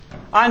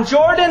On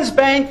Jordan's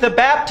bank, the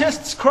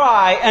Baptist's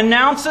cry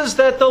announces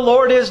that the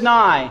Lord is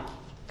nigh.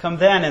 Come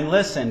then and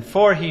listen,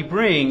 for he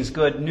brings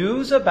good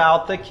news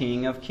about the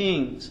King of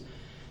Kings.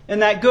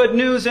 And that good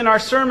news in our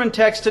sermon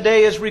text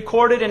today is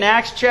recorded in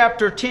Acts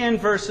chapter 10,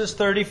 verses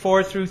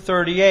 34 through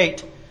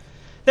 38.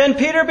 Then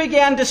Peter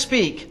began to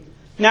speak.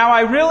 Now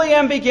I really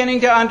am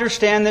beginning to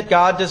understand that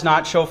God does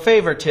not show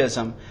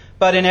favoritism.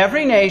 But in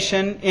every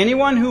nation,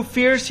 anyone who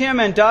fears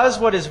Him and does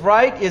what is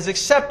right is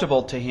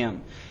acceptable to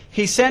Him.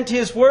 He sent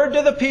His word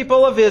to the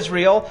people of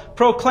Israel,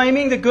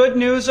 proclaiming the good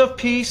news of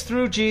peace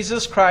through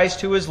Jesus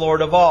Christ, who is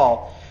Lord of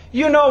all.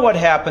 You know what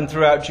happened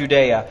throughout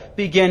Judea,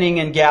 beginning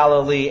in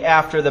Galilee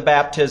after the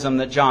baptism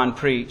that John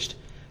preached.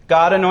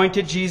 God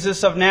anointed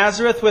Jesus of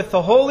Nazareth with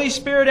the Holy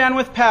Spirit and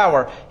with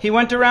power. He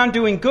went around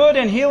doing good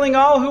and healing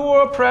all who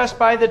were oppressed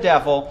by the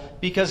devil,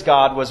 because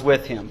God was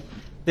with Him.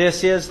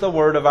 This is the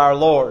word of our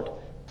Lord.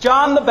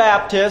 John the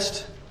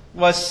Baptist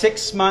was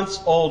 6 months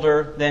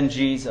older than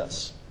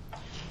Jesus.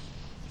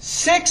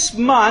 6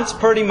 months,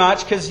 pretty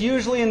much, because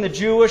usually in the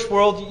Jewish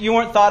world, you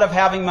weren't thought of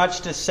having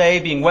much to say,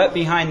 being wet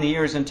behind the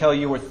ears until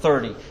you were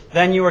 30.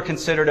 Then you were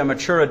considered a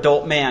mature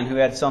adult man who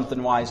had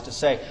something wise to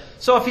say.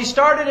 So if he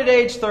started at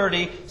age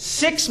 30,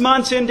 6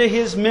 months into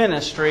his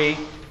ministry,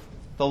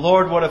 the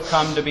Lord would have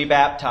come to be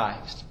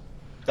baptized.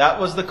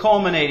 That was the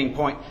culminating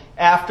point.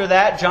 After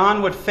that,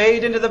 John would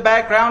fade into the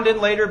background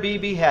and later be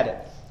beheaded.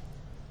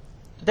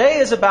 Today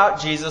is about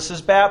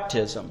Jesus'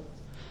 baptism.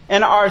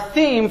 And our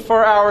theme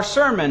for our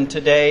sermon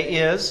today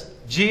is,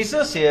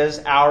 Jesus is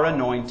our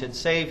anointed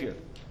Savior.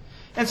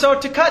 And so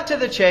to cut to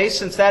the chase,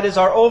 since that is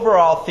our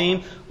overall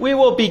theme, we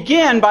will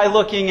begin by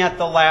looking at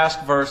the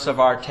last verse of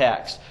our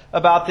text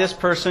about this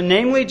person,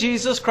 namely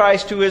Jesus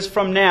Christ, who is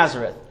from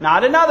Nazareth.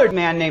 Not another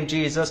man named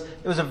Jesus.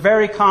 It was a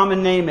very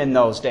common name in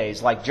those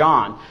days, like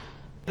John.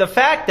 The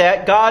fact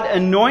that God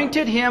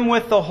anointed him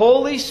with the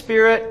Holy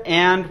Spirit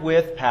and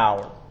with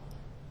power.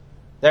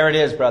 There it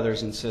is,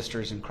 brothers and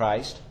sisters in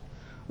Christ.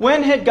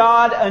 When had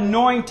God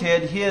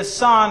anointed His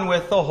Son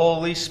with the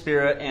Holy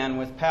Spirit and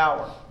with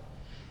power?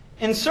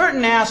 In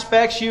certain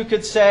aspects, you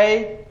could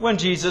say, when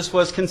Jesus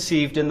was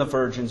conceived in the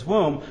Virgin's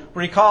womb.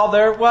 Recall,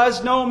 there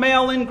was no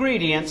male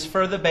ingredients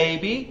for the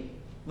baby.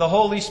 The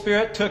Holy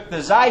Spirit took the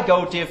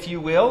zygote, if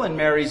you will, in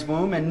Mary's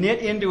womb and knit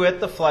into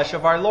it the flesh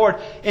of our Lord.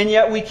 And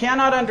yet we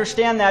cannot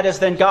understand that as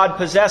then God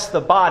possessed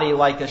the body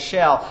like a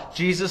shell.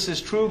 Jesus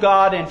is true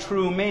God and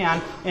true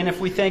man. And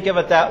if we think of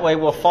it that way,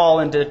 we'll fall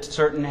into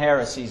certain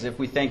heresies if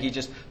we think He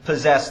just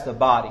possessed the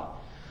body.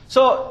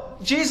 So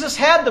Jesus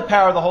had the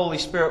power of the Holy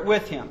Spirit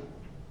with Him.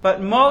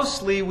 But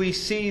mostly we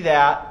see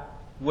that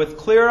with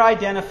clear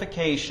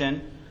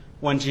identification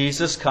when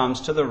Jesus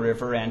comes to the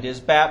river and is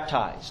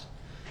baptized.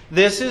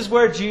 This is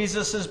where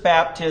Jesus'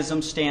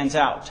 baptism stands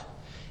out.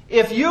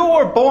 If you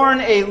were born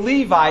a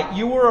Levite,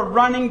 you were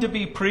running to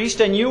be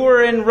priest, and you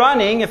were in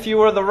running, if you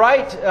were the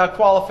right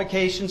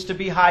qualifications, to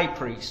be high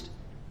priest.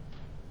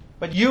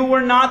 But you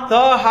were not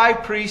the high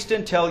priest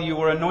until you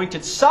were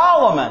anointed.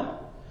 Solomon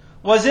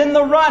was in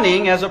the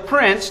running as a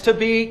prince to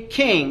be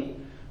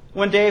king.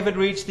 When David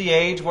reached the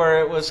age where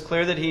it was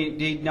clear that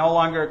he no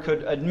longer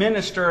could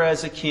administer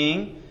as a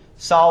king,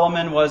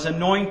 Solomon was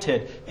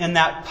anointed, and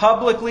that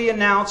publicly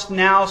announced,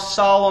 now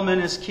Solomon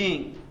is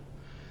king.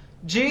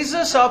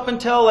 Jesus, up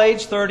until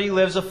age 30,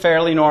 lives a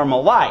fairly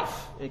normal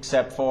life,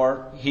 except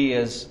for He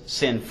is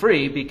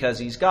sin-free because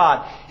He's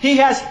God. He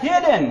has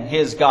hidden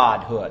His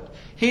godhood.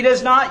 He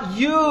does not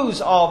use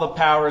all the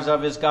powers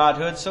of His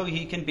godhood so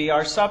He can be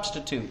our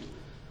substitute.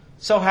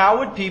 So how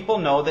would people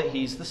know that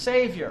He's the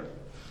Savior?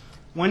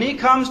 When He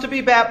comes to be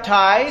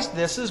baptized,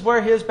 this is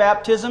where His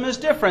baptism is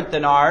different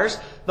than ours.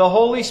 The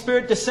Holy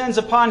Spirit descends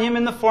upon Him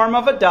in the form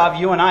of a dove.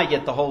 You and I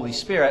get the Holy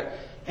Spirit.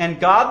 And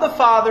God the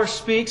Father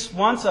speaks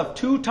once of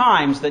 2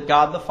 times that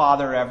God the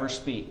Father ever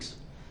speaks.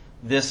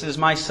 This is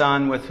my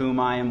Son with whom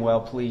I am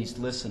well pleased.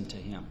 Listen to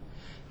Him.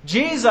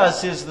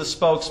 Jesus is the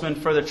spokesman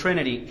for the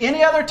Trinity.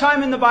 Any other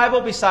time in the Bible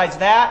besides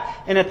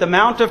that, and at the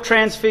Mount of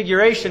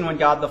Transfiguration when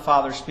God the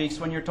Father speaks,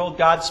 when you're told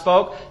God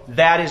spoke,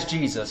 that is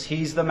Jesus.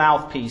 He's the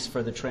mouthpiece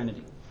for the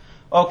Trinity.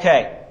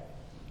 Okay,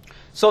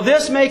 so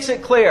this makes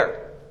it clear.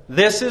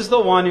 This is the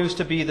one who's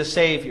to be the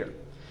Savior.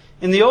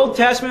 In the Old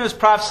Testament, it was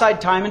prophesied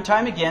time and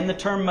time again. The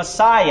term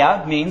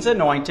Messiah means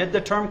anointed.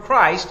 The term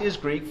Christ is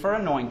Greek for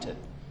anointed.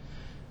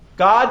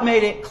 God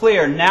made it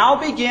clear. Now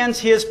begins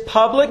His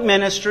public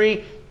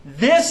ministry.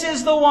 This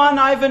is the one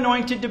I've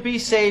anointed to be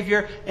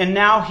Savior. And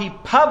now He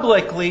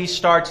publicly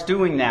starts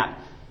doing that.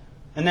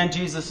 And then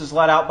Jesus is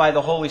led out by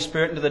the Holy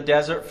Spirit into the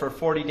desert for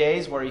 40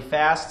 days where He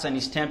fasts and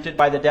He's tempted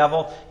by the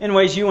devil in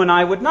ways you and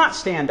I would not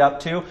stand up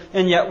to,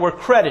 and yet we're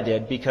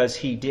credited because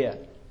He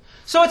did.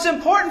 So it's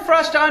important for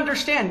us to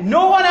understand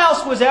no one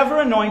else was ever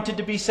anointed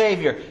to be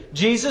Savior.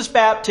 Jesus'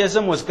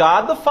 baptism was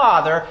God the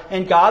Father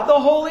and God the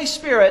Holy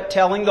Spirit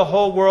telling the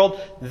whole world,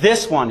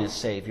 this one is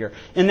Savior.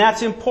 And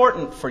that's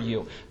important for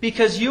you.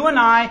 Because you and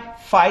I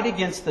fight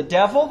against the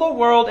devil, the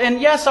world,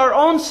 and yes, our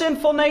own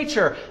sinful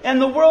nature.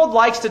 And the world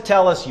likes to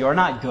tell us, you're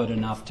not good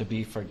enough to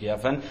be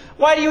forgiven.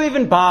 Why do you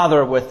even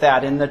bother with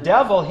that? And the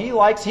devil, he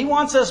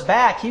wants us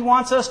back. He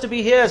wants us to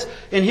be his.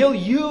 And he'll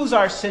use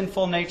our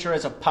sinful nature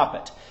as a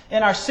puppet.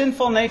 And our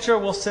sinful nature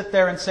will sit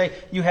there and say,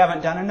 you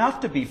haven't done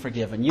enough to be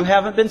forgiven. You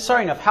haven't been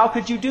sorry enough. How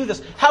could you do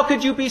this? How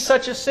could you be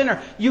such a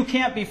sinner? You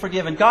can't be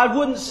forgiven. God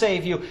wouldn't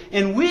save you.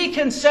 And we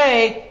can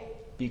say,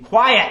 be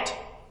quiet.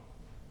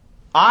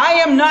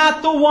 I am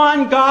not the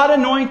one God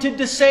anointed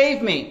to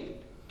save me.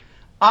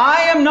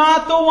 I am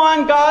not the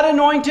one God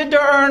anointed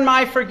to earn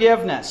my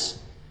forgiveness.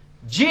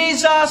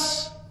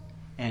 Jesus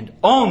and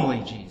only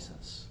Jesus.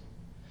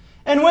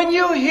 And when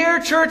you hear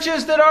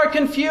churches that are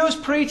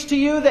confused preach to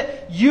you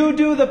that you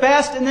do the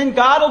best and then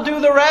God will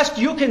do the rest,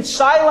 you can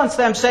silence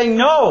them saying,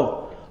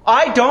 no,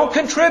 I don't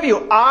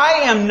contribute.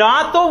 I am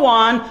not the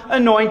one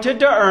anointed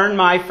to earn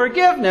my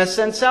forgiveness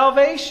and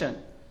salvation.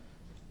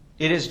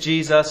 It is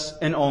Jesus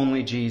and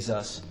only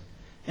Jesus.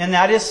 And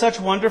that is such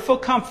wonderful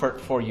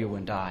comfort for you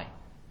and I.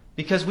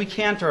 Because we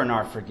can't earn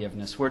our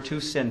forgiveness. We're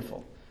too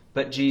sinful.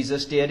 But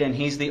Jesus did, and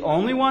He's the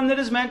only one that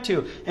is meant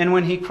to. And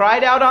when He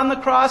cried out on the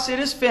cross, it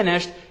is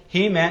finished,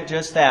 He meant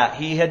just that.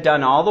 He had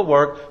done all the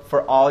work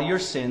for all your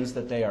sins,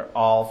 that they are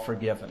all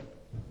forgiven.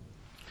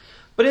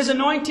 But His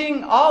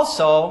anointing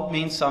also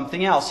means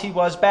something else. He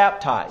was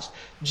baptized.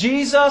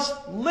 Jesus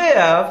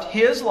lived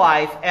His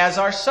life as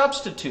our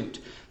substitute.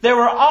 There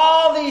were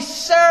all these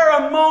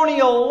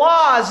ceremonial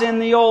laws in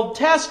the Old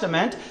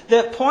Testament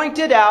that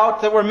pointed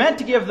out, that were meant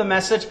to give the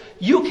message,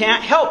 you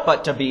can't help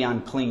but to be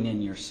unclean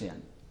in your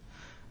sin.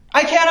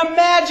 I can't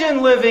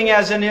imagine living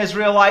as an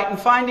Israelite and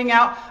finding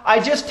out, I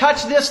just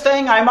touched this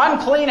thing, I'm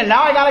unclean, and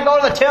now I got to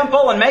go to the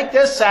temple and make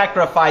this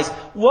sacrifice.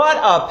 What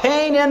a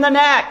pain in the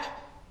neck!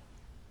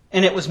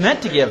 And it was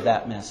meant to give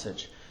that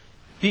message.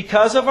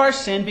 Because of our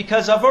sin,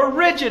 because of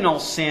original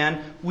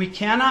sin, we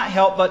cannot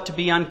help but to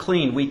be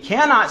unclean. We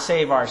cannot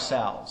save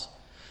ourselves.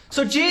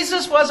 So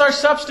Jesus was our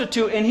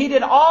substitute, and He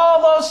did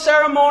all those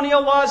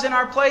ceremonial laws in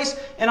our place.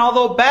 And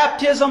although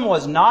baptism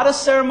was not a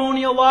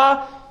ceremonial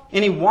law,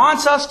 and He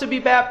wants us to be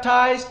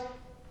baptized,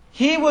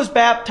 He was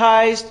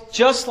baptized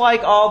just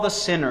like all the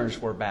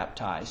sinners were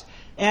baptized.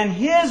 And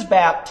His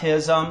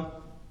baptism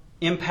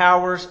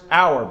empowers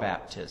our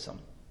baptism.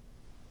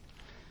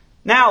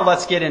 Now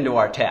let's get into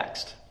our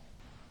text.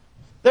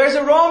 There's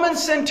a Roman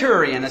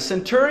centurion. A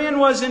centurion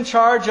was in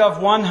charge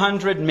of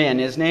 100 men.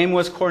 His name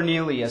was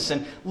Cornelius.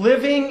 And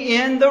living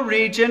in the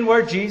region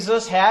where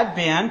Jesus had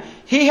been,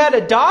 he had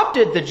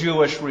adopted the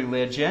Jewish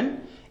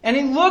religion, and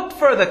he looked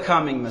for the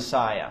coming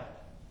Messiah.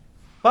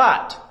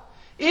 But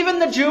even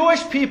the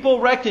Jewish people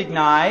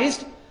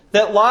recognized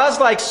that laws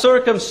like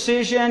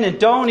circumcision and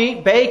don't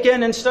eat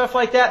bacon and stuff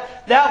like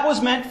that, that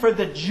was meant for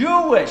the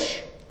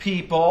Jewish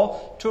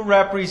people to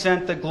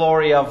represent the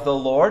glory of the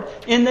Lord.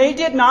 And they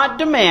did not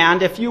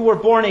demand, if you were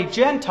born a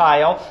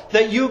Gentile,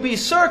 that you be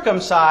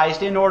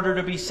circumcised in order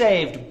to be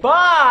saved.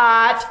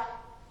 But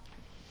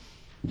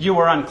you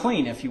were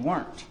unclean if you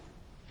weren't.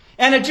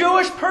 And a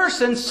Jewish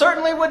person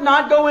certainly would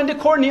not go into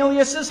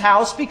Cornelius'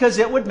 house because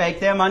it would make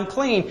them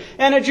unclean.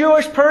 And a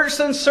Jewish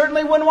person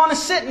certainly wouldn't want to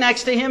sit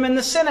next to him in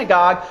the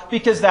synagogue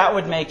because that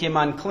would make him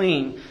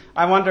unclean.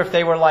 I wonder if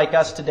they were like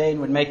us today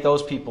and would make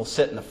those people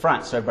sit in the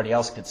front so everybody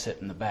else could sit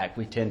in the back.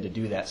 We tend to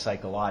do that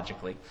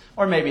psychologically.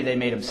 Or maybe they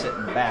made them sit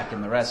in the back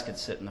and the rest could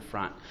sit in the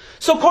front.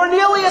 So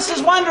Cornelius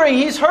is wondering,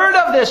 he's heard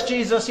of this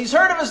Jesus. He's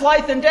heard of His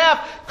life and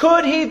death.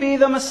 Could He be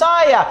the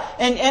Messiah?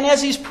 And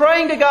as he's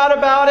praying to God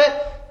about it,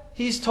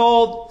 he's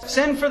told,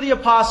 send for the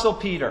Apostle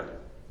Peter.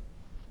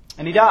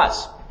 And he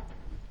does.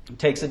 It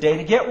takes a day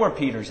to get where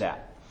Peter's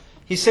at.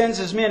 He sends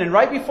his men, and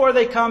right before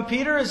they come,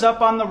 Peter is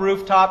up on the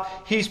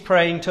rooftop. He's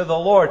praying to the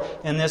Lord.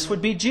 And this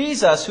would be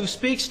Jesus who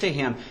speaks to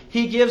him.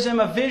 He gives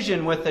him a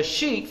vision with a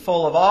sheet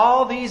full of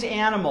all these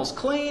animals,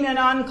 clean and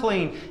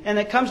unclean. And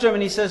it comes to him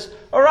and he says,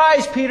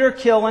 arise, Peter,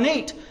 kill and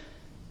eat.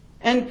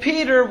 And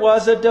Peter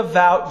was a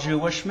devout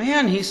Jewish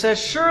man. He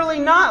says, surely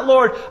not,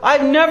 Lord.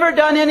 I've never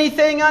done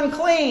anything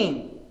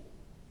unclean.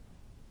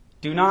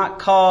 Do not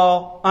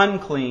call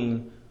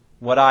unclean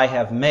what I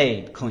have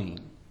made clean.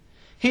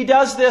 He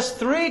does this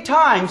 3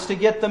 times to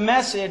get the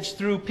message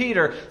through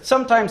Peter.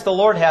 Sometimes the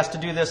Lord has to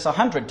do this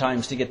 100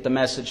 times to get the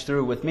message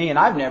through with me, and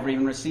I've never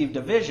even received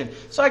a vision.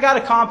 So I got to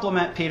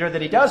compliment Peter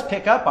that he does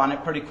pick up on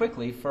it pretty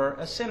quickly for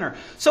a sinner.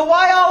 So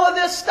why all of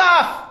this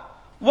stuff?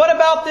 What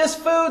about this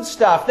food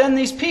stuff? Then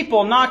these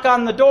people knock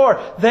on the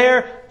door.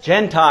 They're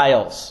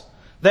Gentiles.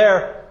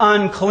 They're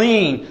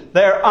unclean.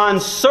 They're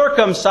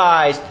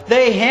uncircumcised.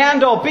 They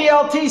handle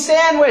BLT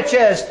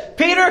sandwiches.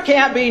 Peter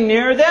can't be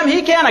near them.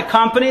 He can't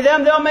accompany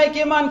them. They'll make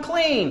him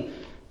unclean.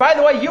 By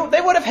the way, they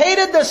would have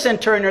hated the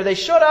centurion, or they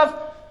should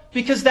have,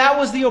 because that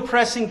was the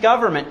oppressing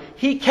government.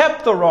 He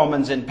kept the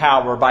Romans in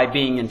power by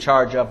being in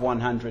charge of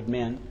 100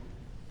 men.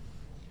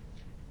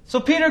 So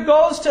Peter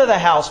goes to the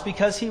house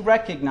because he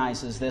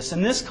recognizes this.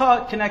 And this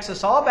connects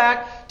us all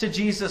back to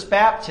Jesus'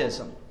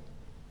 baptism.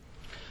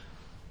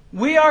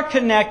 We are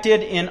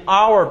connected in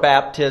our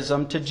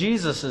baptism to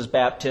Jesus'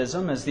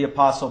 baptism, as the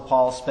Apostle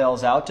Paul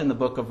spells out in the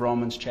book of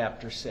Romans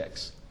chapter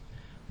 6.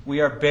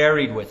 We are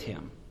buried with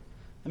Him.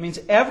 That means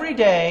every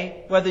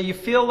day, whether you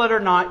feel it or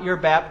not, your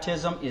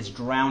baptism is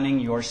drowning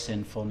your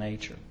sinful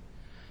nature.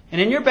 And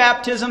in your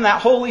baptism,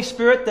 that Holy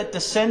Spirit that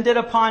descended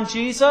upon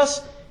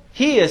Jesus,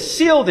 He is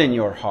sealed in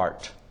your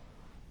heart.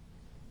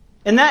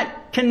 And that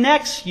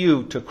connects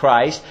you to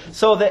Christ,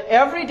 so that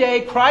every day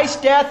Christ's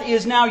death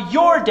is now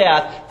your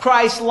death.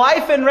 Christ's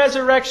life and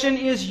resurrection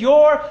is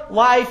your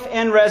life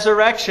and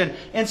resurrection.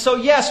 And so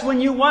yes,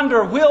 when you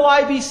wonder, will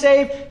I be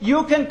saved?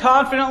 You can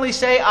confidently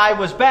say, I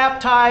was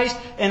baptized,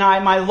 and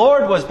my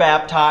Lord was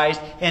baptized,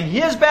 and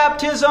His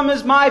baptism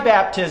is my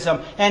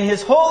baptism, and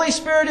His Holy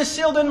Spirit is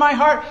sealed in my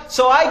heart,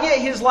 so I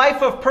get His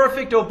life of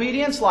perfect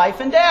obedience, life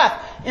and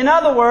death. In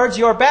other words,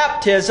 your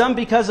baptism,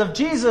 because of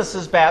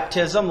Jesus'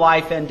 baptism,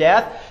 life and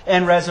death,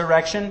 and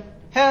resurrection,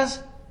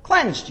 has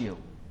cleansed you.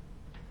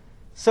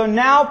 So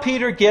now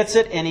Peter gets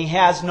it, and he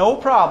has no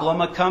problem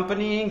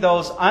accompanying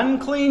those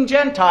unclean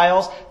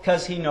Gentiles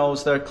because he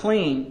knows they're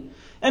clean.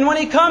 And when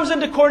he comes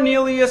into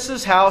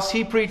Cornelius' house,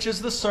 he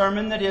preaches the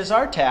sermon that is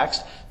our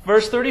text.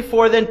 Verse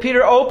 34, Then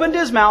Peter opened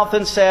his mouth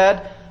and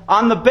said,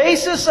 On the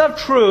basis of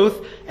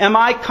truth am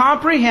I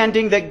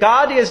comprehending that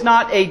God is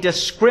not a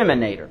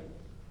discriminator.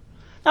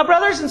 Now,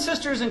 brothers and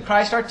sisters in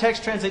Christ, our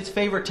text translates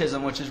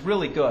favoritism, which is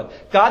really good.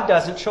 God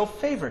doesn't show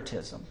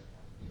favoritism.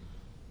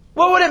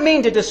 What would it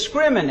mean to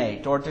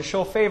discriminate or to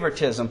show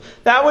favoritism?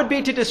 That would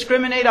be to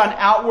discriminate on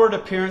outward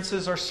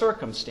appearances or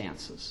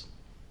circumstances.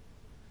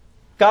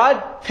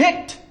 God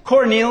picked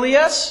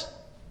Cornelius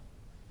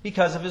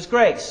because of His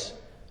grace.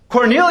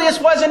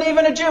 Cornelius wasn't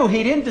even a Jew.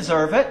 He didn't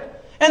deserve it.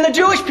 And the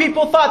Jewish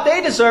people thought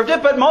they deserved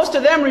it, but most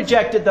of them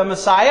rejected the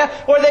Messiah,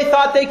 or they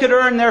thought they could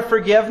earn their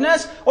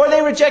forgiveness, or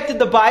they rejected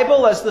the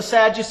Bible as the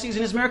Sadducees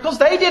and His miracles.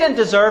 They didn't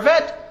deserve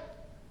it.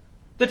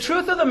 The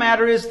truth of the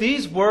matter is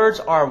these words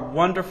are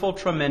wonderful,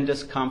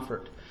 tremendous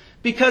comfort.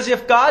 Because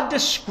if God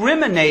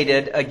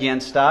discriminated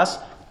against us,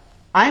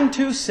 I'm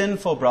too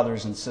sinful,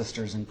 brothers and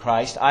sisters in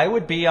Christ. I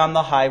would be on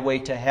the highway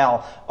to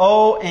hell.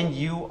 Oh, and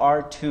you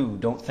are too.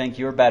 Don't think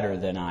you're better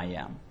than I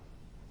am.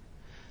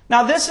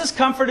 Now, this is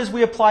comfort as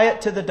we apply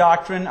it to the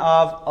doctrine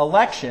of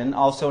election,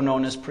 also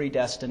known as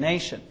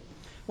predestination.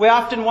 We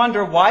often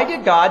wonder, why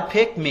did God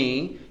pick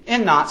me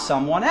and not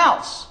someone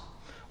else?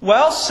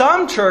 Well,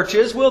 some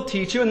churches will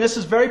teach you, and this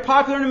is very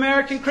popular in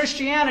American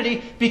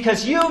Christianity,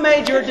 because you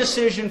made your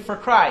decision for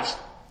Christ.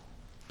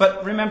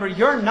 But remember,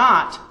 you're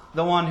not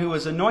the one who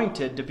is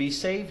anointed to be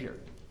Savior.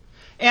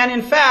 And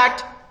in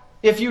fact,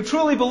 if you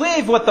truly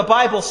believe what the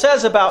Bible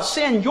says about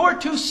sin, you're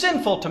too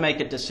sinful to make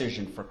a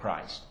decision for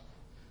Christ.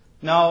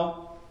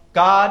 No,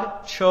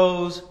 God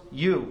chose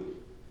you.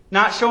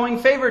 Not showing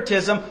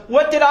favoritism.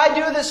 What did I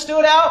do that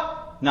stood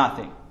out?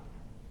 Nothing.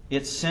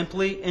 It's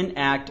simply an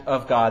act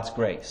of God's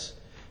grace.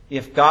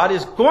 If God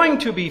is going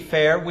to be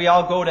fair, we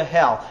all go to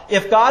hell.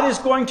 If God is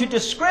going to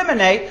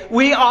discriminate,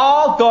 we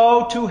all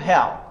go to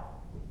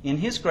hell. In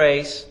His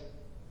grace,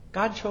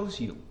 God chose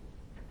you.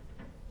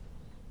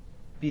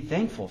 Be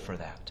thankful for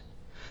that.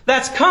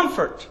 That's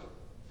comfort.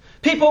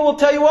 People will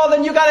tell you, well,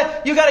 then you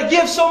got to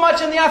give so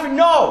much in the offering.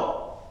 No.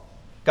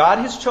 God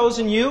has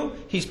chosen you.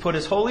 He's put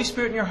His Holy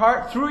Spirit in your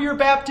heart. Through your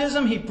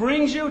baptism, He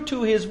brings you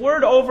to His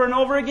Word over and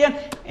over again,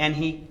 and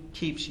He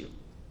keeps you.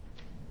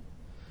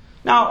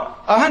 Now,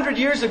 100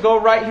 years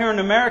ago, right here in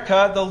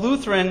America, the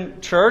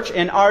Lutheran Church,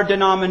 and our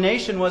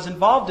denomination was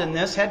involved in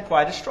this, had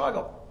quite a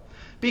struggle.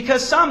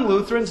 Because some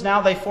Lutherans,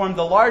 now they formed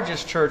the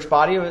largest church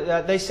body,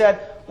 they said,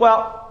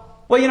 well,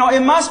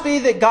 it must be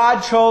that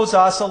God chose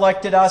us,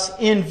 elected us,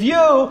 in view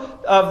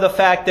of the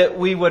fact that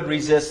we would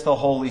resist the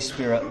Holy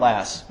Spirit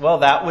less. Well,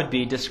 that would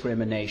be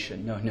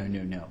discrimination.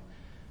 No.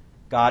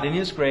 God in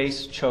His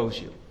grace chose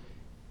you.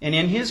 And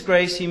in His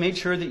grace, He made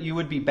sure that you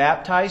would be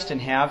baptized and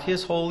have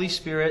His Holy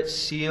Spirit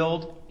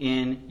sealed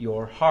in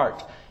your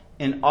heart.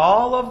 And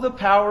all of the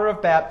power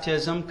of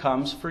baptism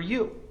comes for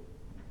you.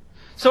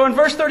 So in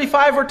verse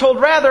 35 we're told,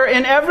 rather,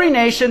 in every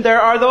nation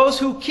there are those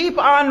who keep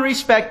on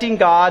respecting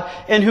God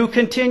and who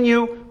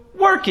continue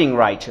working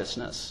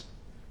righteousness.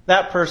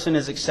 That person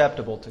is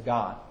acceptable to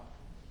God.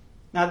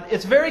 Now,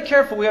 it's very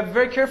careful. We have to be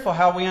very careful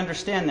how we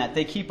understand that.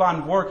 They keep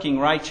on working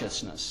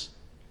righteousness.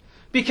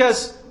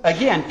 Because,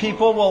 again,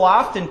 people will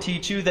often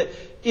teach you that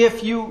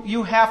if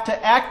you have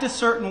to act a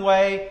certain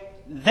way,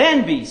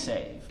 then be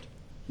saved.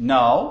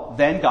 No,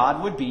 then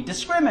God would be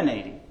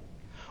discriminating.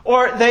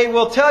 Or they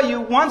will tell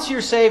you, once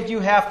you're saved,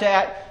 you have to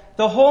act.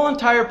 The whole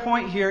entire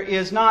point here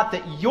is not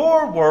that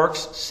your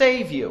works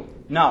save you.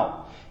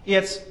 No.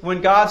 It's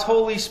when God's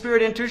Holy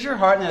Spirit enters your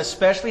heart, and that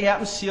especially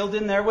happens sealed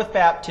in there with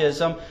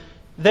baptism,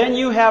 then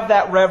you have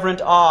that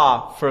reverent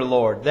awe for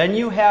Lord. Then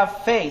you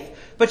have faith.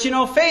 But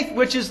faith,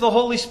 which is the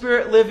Holy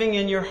Spirit living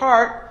in your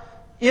heart,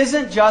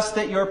 isn't just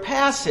that you're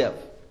passive.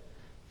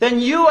 then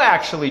you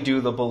actually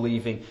do the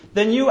believing.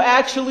 Then you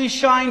actually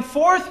shine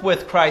forth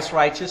with Christ's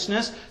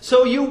righteousness,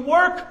 so you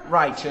work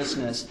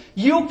righteousness.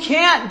 You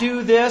can't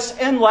do this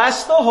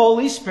unless the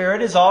Holy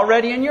Spirit is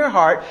already in your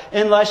heart,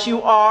 unless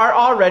you are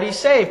already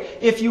saved.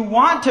 If you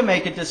want to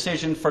make a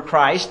decision for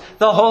Christ,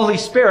 the Holy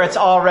Spirit's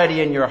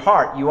already in your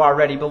heart. You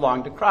already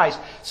belong to Christ.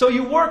 So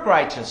you work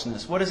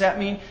righteousness. What does that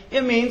mean?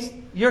 It means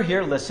you're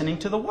here listening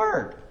to the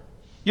Word.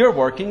 You're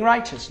working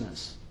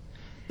righteousness.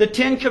 The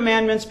Ten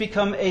Commandments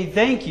become a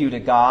thank you to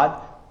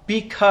God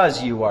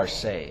because you are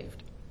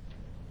saved.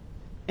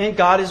 And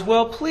God is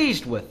well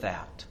pleased with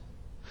that.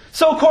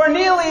 So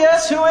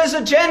Cornelius, who is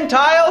a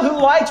Gentile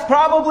who likes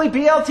probably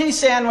BLT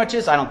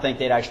sandwiches, I don't think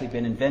they'd actually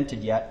been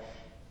invented yet,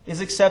 is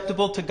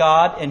acceptable to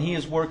God, and he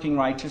is working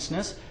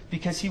righteousness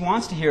because he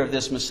wants to hear of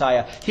this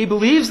Messiah. He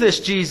believes this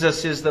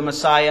Jesus is the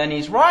Messiah, and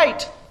he's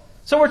right.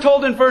 So we're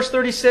told in verse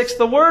 36,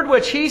 the word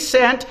which he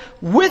sent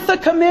with a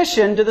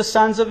commission to the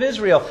sons of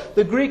Israel.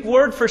 The Greek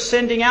word for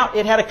sending out,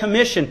 it had a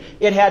commission.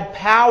 It had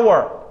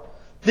power.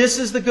 This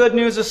is the good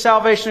news of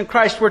salvation in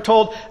Christ. We're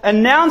told,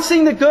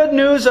 announcing the good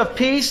news of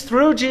peace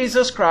through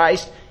Jesus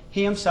Christ,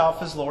 he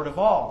himself is Lord of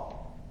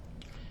all.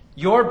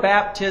 Your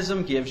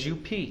baptism gives you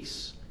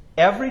peace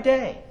every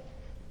day.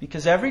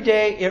 Because every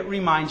day it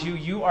reminds you,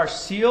 you are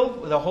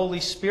sealed. The Holy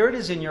Spirit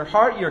is in your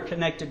heart. You're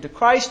connected to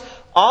Christ.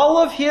 All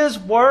of His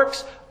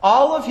works,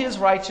 all of His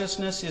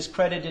righteousness is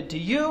credited to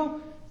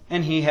you,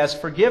 and He has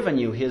forgiven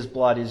you. His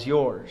blood is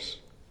yours.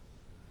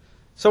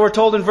 So we're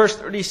told in verse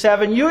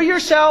 37, you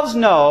yourselves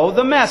know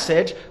the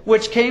message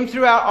which came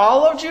throughout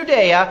all of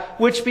Judea,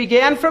 which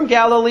began from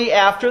Galilee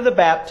after the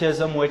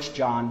baptism which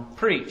John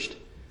preached.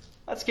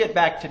 Let's get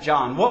back to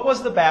John. What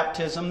was the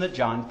baptism that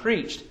John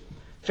preached?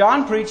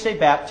 John preached a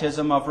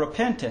baptism of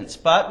repentance,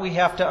 but we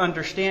have to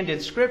understand in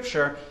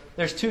Scripture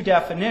there's two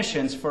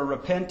definitions for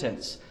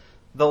repentance,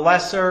 the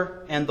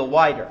lesser and the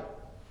wider.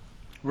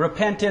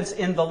 Repentance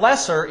in the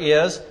lesser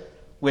is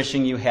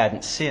wishing you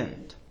hadn't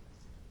sinned.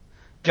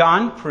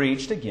 John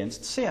preached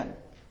against sin.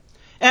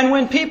 And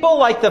when people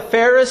like the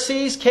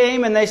Pharisees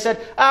came and they said,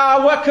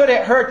 what could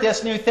it hurt,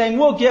 this new thing?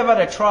 We'll give it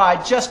a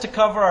try just to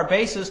cover our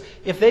bases.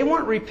 If they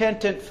weren't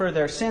repentant for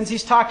their sins,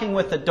 he's talking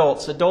with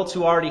adults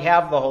who already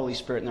have the Holy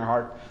Spirit in their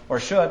heart, or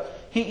should.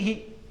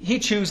 He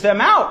chews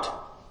them out.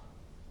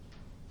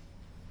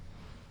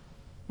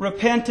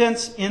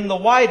 Repentance in the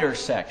wider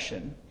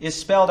section is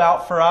spelled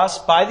out for us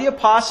by the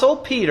Apostle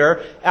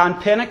Peter on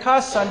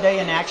Pentecost Sunday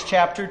in Acts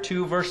chapter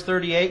 2, verse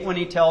 38, when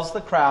he tells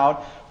the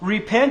crowd,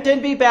 repent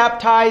and be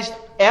baptized,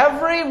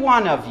 every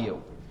one of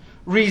you,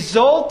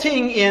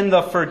 resulting in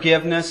the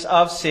forgiveness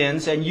of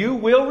sins, and you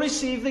will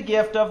receive the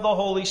gift of the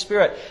Holy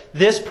Spirit.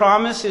 This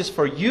promise is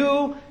for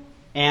you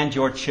and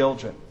your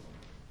children.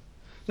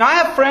 Now, I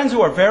have friends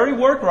who are very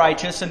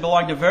work-righteous and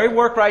belong to very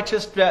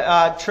work-righteous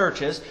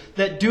churches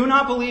that do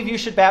not believe you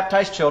should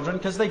baptize children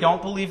because they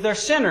don't believe they're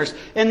sinners.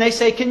 And they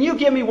say, can you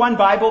give me one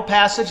Bible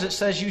passage that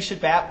says you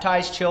should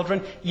baptize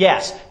children?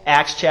 Yes,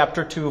 Acts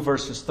chapter 2,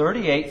 verses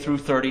 38 through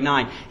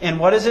 39. And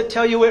what does it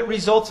tell you? It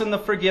results in the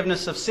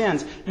forgiveness of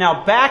sins.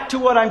 Now, back to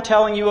what I'm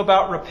telling you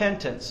about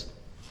repentance.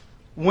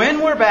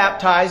 When we're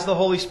baptized, the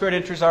Holy Spirit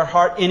enters our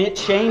heart and it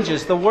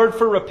changes. The word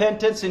for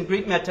repentance in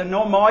Greek,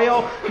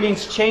 metanomoio,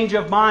 means change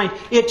of mind.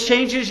 It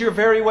changes your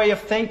very way of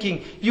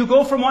thinking. You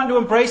go from wanting to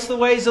embrace the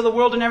ways of the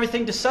world and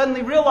everything to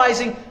suddenly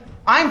realizing,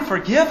 I'm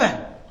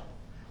forgiven.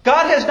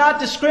 God has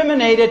not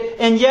discriminated,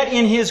 and yet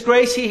in His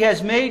grace He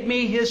has made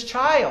me His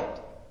child.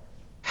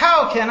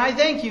 How can I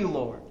thank you,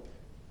 Lord?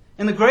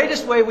 And the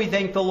greatest way we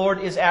thank the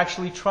Lord is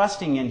actually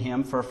trusting in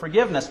Him for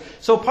forgiveness.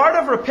 So part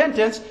of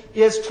repentance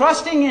is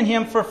trusting in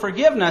Him for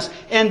forgiveness.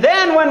 And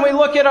then when we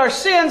look at our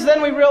sins,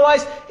 then we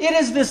realize it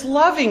is this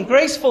loving,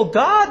 graceful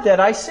God that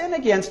I sin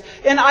against.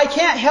 And I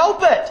can't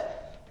help it.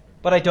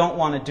 But I don't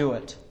want to do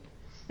it.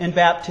 And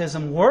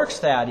baptism works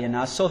that in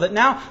us so that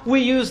now we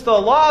use the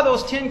law,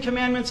 those 10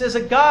 commandments, as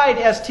a guide,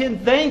 as 10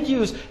 thank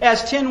yous,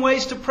 as 10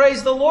 ways to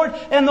praise the Lord.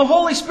 And the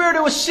Holy Spirit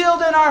who is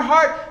sealed in our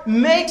heart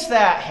makes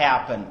that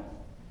happen.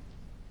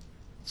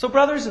 So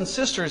brothers and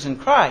sisters in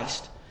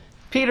Christ,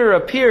 Peter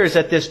appears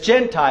at this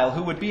Gentile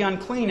who would be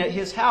unclean at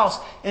his house,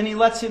 and he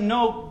lets him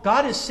know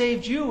God has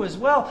saved you as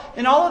well.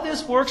 And all of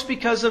this works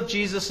because of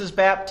Jesus'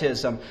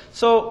 baptism.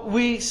 So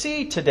we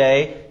see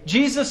today,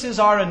 Jesus is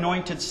our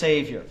anointed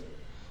Savior.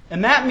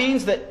 And that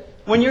means that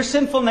when your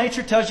sinful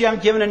nature tells you you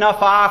haven't given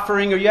enough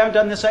offering or you haven't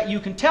done this,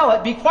 you can tell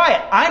it, be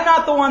quiet. I'm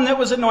not the one that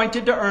was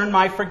anointed to earn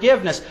my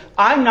forgiveness.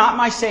 I'm not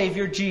my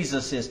Savior,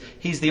 Jesus is.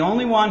 He's the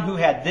only one who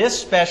had this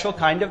special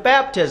kind of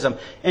baptism.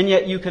 And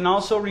yet you can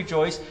also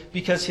rejoice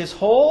because His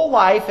whole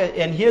life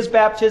and His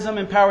baptism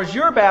empowers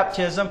your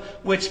baptism,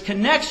 which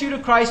connects you to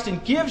Christ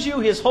and gives you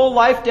His whole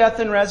life, death,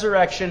 and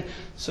resurrection.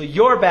 So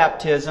your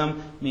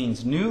baptism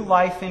means new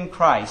life in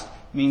Christ.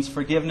 Means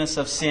forgiveness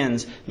of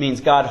sins,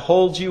 means God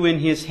holds you in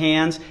His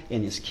hands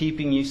and is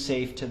keeping you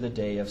safe to the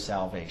day of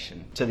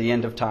salvation, to the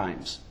end of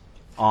times.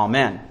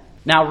 Amen.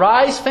 Now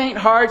rise, faint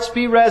hearts,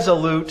 be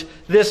resolute.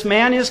 This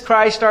man is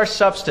Christ our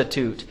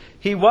substitute.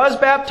 He was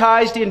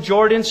baptized in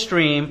Jordan's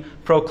stream,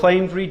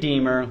 proclaimed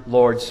Redeemer,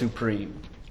 Lord supreme.